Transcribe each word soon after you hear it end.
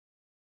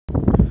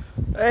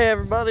Hey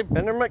everybody,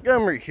 Bender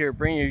Montgomery here,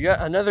 bringing you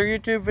yet another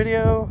YouTube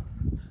video.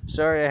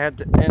 Sorry I had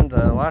to end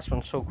the last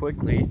one so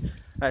quickly.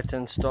 I had to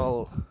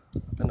install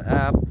an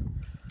app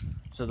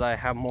so that I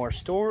have more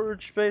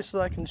storage space so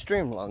that I can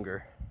stream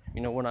longer. You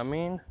know what I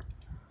mean?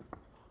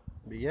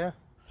 But yeah,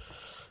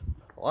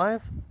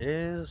 life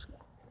is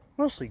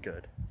mostly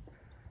good.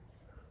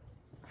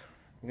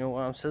 You know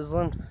what I'm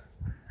sizzling?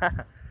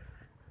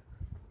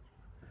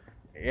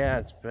 Yeah,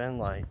 it's been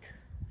like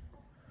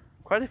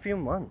quite a few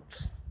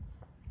months.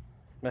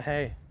 But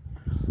hey,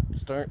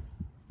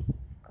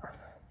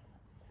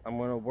 I'm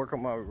gonna work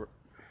on my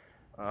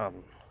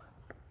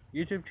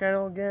YouTube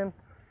channel again.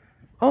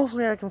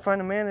 Hopefully I can find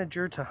a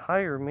manager to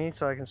hire me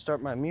so I can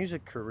start my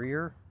music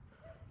career.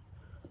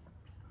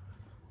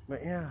 But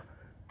yeah,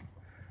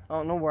 I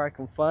don't know where I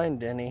can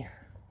find any.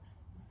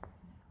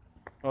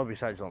 Well,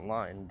 besides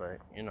online, but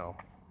you know.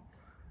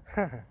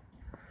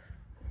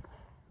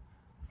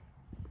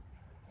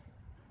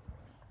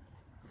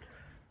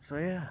 So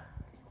yeah.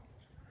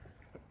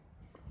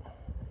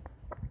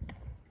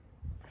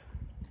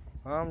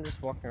 I'm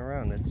just walking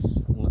around. It's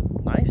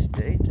a nice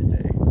day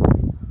today.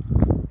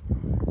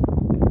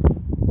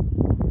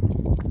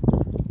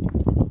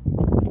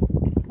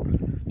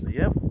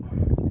 Yep.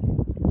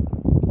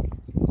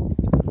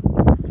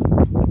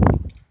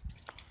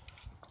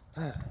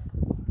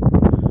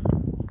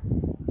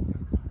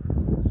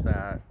 It's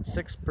at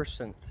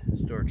 6%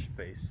 storage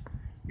space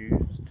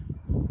used.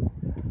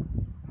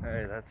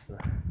 Hey, that's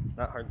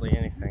not hardly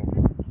anything.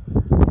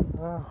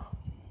 Oh.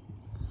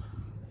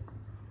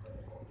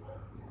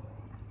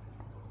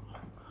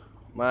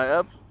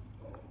 My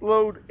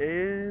upload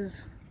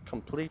is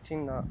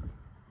completing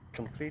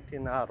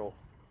auto.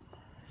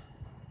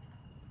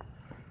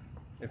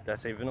 If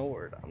that's even a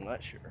word, I'm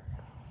not sure.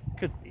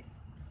 Could be.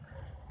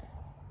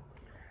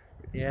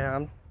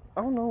 Yeah,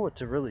 I don't know what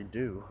to really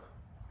do.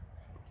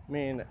 I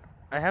mean,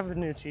 I have a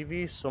new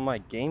TV, so my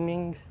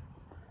gaming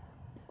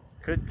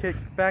could kick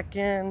back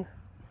in.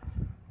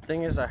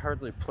 Thing is, I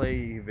hardly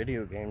play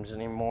video games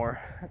anymore.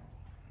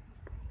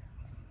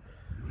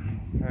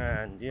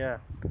 And yeah,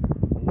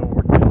 I'm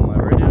working on my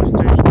radio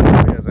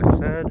station, as I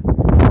said.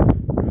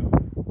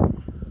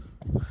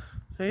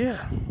 So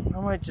yeah, I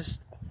might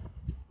just,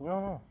 I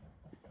don't know,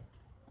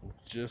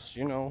 just,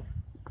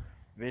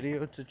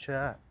 video to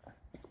chat.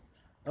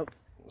 Oh,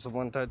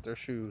 someone tied their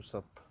shoes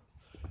up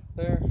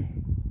there.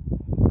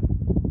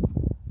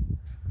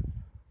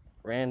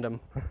 Random.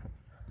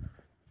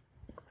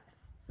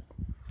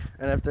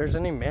 And if there's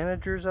any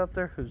managers out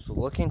there who's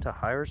looking to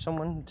hire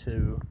someone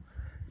to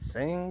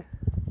sing,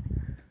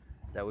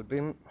 that would be,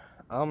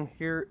 I'm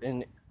here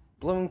in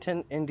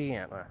Bloomington,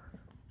 Indiana.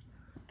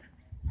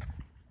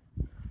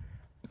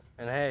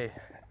 And hey,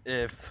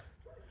 if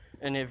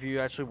any of you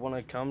actually want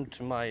to come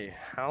to my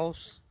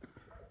house,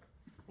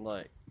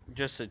 like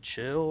just to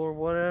chill or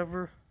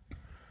whatever,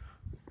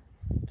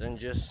 then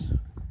just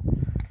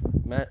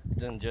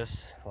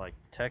like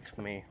text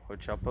me,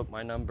 which I'll put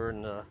my number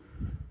in the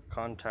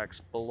contacts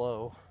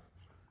below.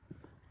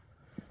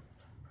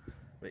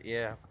 But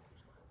yeah,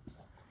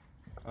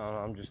 I don't know,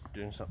 I'm just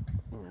doing something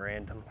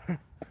random.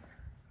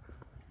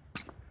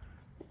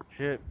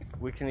 Shit,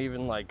 we can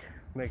even like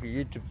make a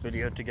YouTube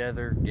video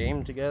together,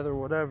 game together,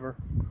 whatever.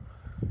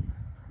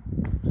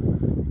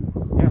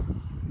 Yeah.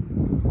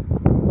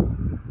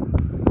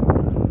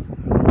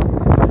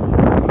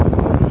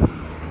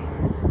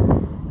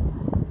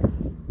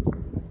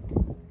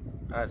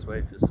 I just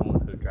wait for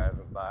someone who's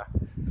driving by.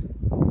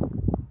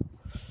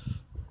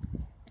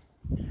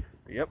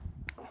 Yep.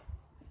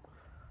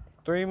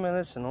 3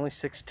 minutes and only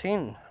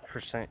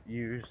 16%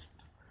 used.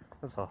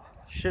 That's a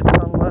shit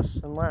ton less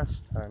than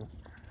last time.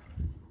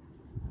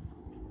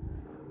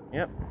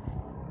 Yep.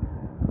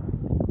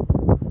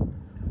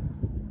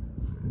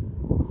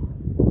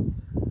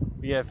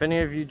 Yeah, if any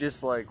of you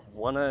just like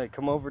want to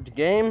come over to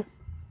game,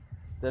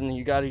 then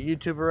you got a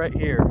YouTuber right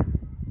here.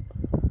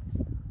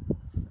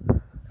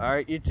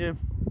 Alright, YouTube.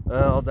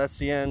 Well, that's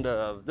the end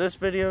of this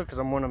video because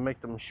I'm going to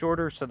make them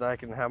shorter so that I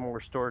can have more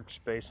storage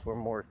space for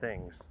more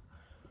things.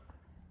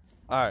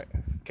 Alright,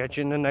 catch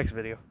you in the next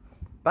video.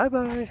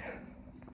 Bye-bye.